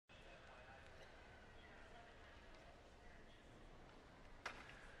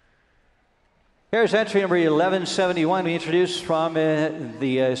Here's entry number 1171. We introduced from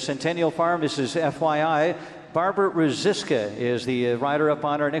the Centennial Farm. This is FYI. Barbara Ruziska is the rider up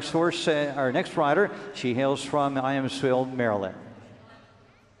on our next horse, our next rider. She hails from Iamsville, Maryland.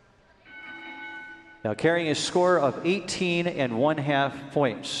 Now carrying a score of 18.5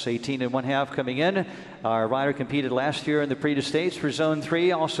 points. 18.5 coming in. Our rider competed last year in the Prix de States for Zone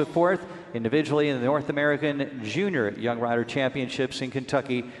 3, also fourth individually in the North American Junior Young Rider Championships in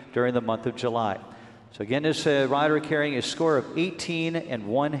Kentucky during the month of July. So again, this rider carrying a score of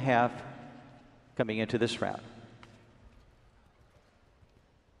 18.5 coming into this round.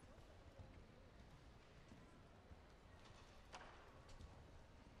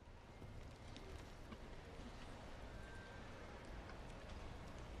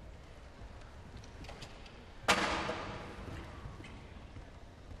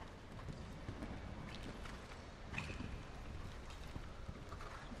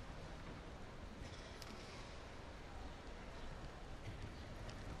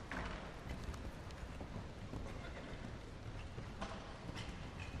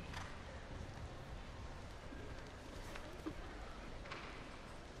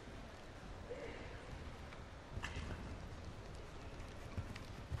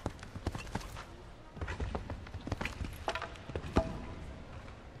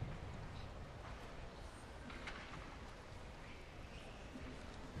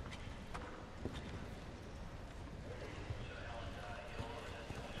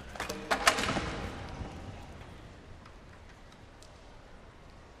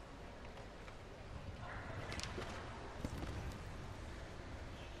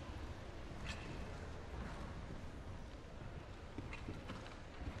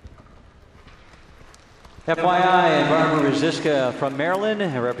 FYI, Barbara Ruziska from Maryland,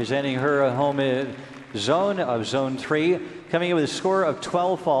 representing her home zone of Zone 3, coming in with a score of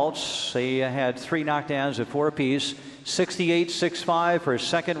 12 faults. They had 3 knockdowns of 4 apiece. 68.65 for a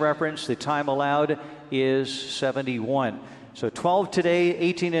second reference. The time allowed is 71. So 12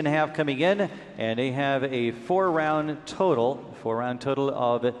 today, 18.5 coming in, and they have a 4-round total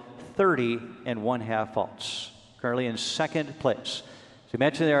of 30.5 faults. Currently in second place. As we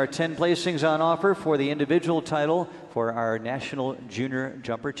mentioned, there are 10 placings on offer for the individual title for our National Junior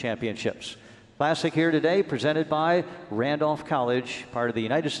Jumper Championships. Classic here today, presented by Randolph College, part of the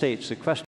United States Equestrian